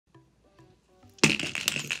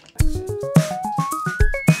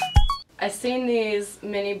seen these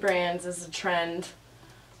mini brands as a trend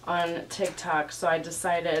on TikTok, so I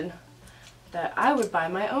decided that I would buy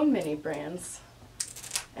my own mini brands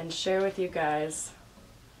and share with you guys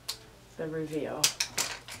the review.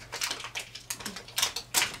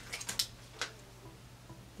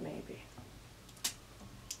 Maybe.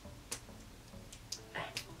 I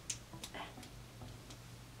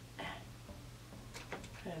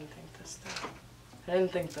didn't think this through. I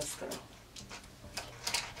didn't think this through.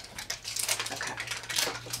 Okay.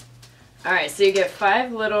 Alright, so you get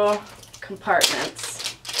 5 little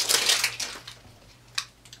compartments.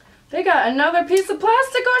 They got another piece of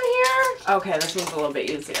plastic on here? Okay, this one's a little bit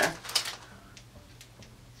easier.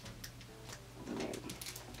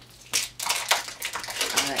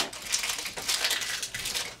 Alright.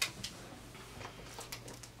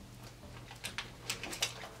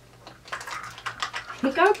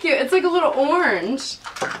 Look how cute. It's like a little orange.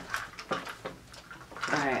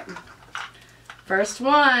 Alright. First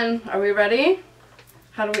one. Are we ready?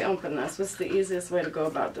 How do we open this? What's the easiest way to go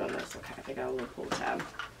about doing this? Okay, they got a little pull tab.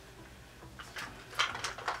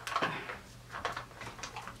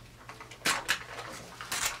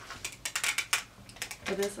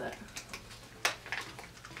 What is it?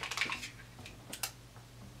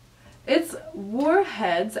 It's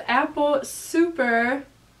Warheads Apple Super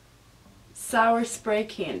Sour Spray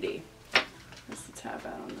Candy. What's the tab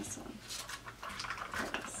out on this one?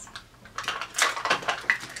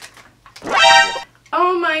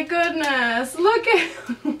 Oh my goodness! Look at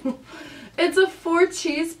it's a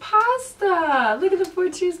 4-cheese pasta. Look at the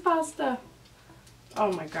 4-cheese pasta.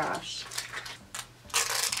 Oh my gosh.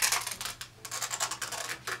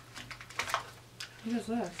 What is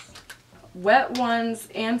this? WetOnes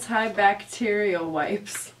antibacterial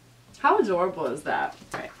wipes. How adorable is that?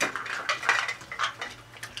 Right.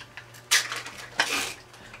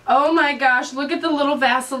 Oh my gosh, look at the little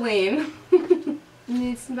Vaseline. You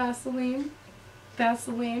need some Vaseline?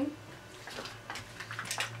 Vaseline.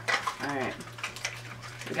 Alright.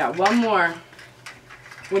 We got one more.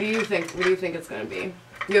 What do you think? What do you think it's gonna be?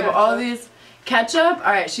 You have all these ketchup?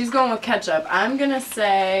 Alright, she's going with ketchup. I'm gonna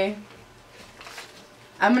say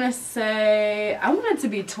I want it to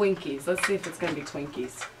be Twinkies. Let's see if it's going to be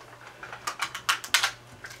Twinkies.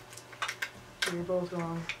 You're both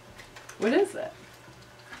wrong. What is it?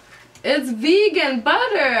 It's vegan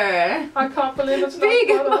butter. I can't believe it's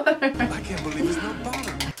vegan not butter. I can't believe it's not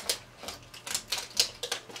butter.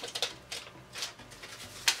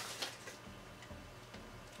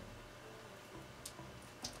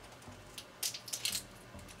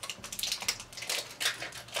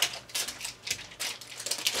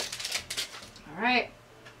 Alright.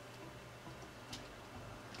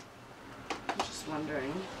 I'm just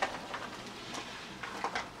wondering.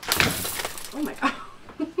 Oh my god.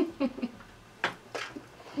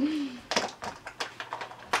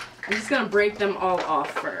 I'm just gonna break them all off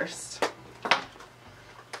first.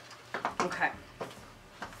 Okay.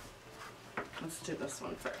 Let's do this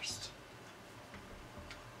one first.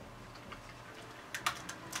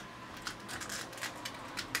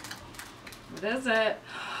 What is it?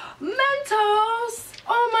 Mentos!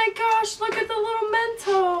 Oh my gosh, look at the little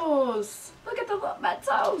Mentos! Look at the little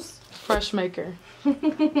Mentos! Fresh maker. I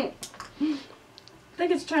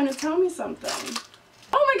think it's trying to tell me something.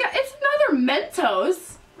 Oh my god, it's another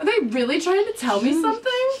Mentos! Are they really trying to tell me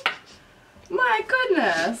something? My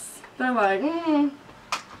goodness. They're like,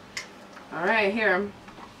 Alright, here.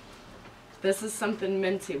 This is something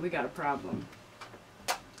minty. We got a problem.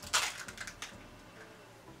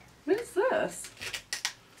 What is this?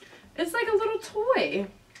 It's like a little toy.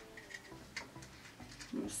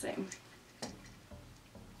 Let me see.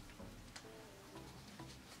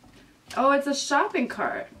 Oh, it's a shopping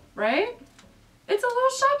cart, right? It's a little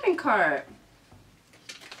shopping cart.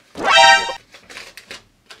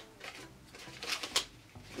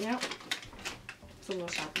 Yep. It's a little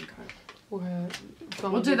shopping cart.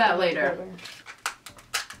 We'll do that later.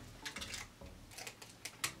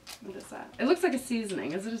 What is that? It looks like a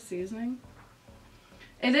seasoning. Is it a seasoning?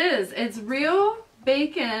 It is. It's real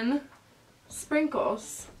bacon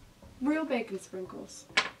sprinkles. Real bacon sprinkles.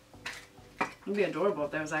 It'd be adorable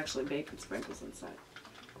if there was actually bacon sprinkles inside.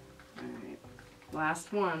 Alright.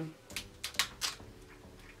 Last one.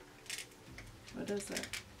 What is it?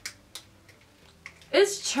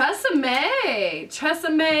 It's TRESsemme!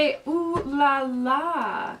 TRESsemme ooh la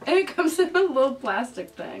la! And it comes in a little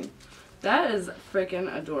plastic thing. That is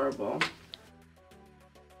freaking adorable.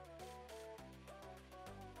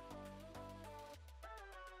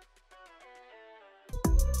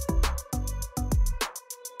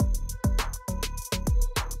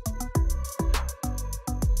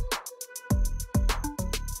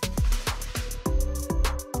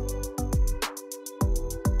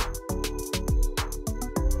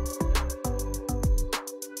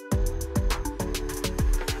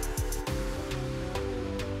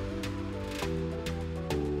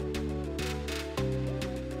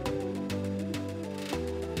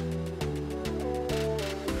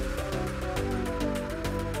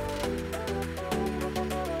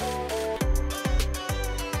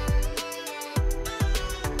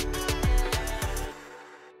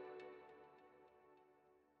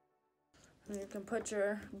 can put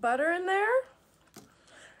your butter in there.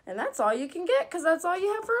 And that's all you can get because that's all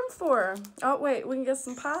you have room for. Oh, wait, we can get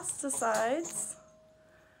some pasta sides.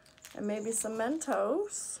 And maybe some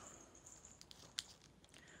Mentos.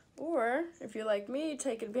 Or, if you're like me,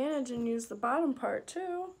 take advantage and use the bottom part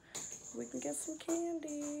too. We can get some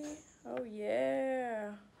candy. Oh,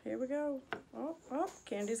 yeah. Here we go. Oh,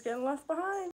 candy's getting left behind.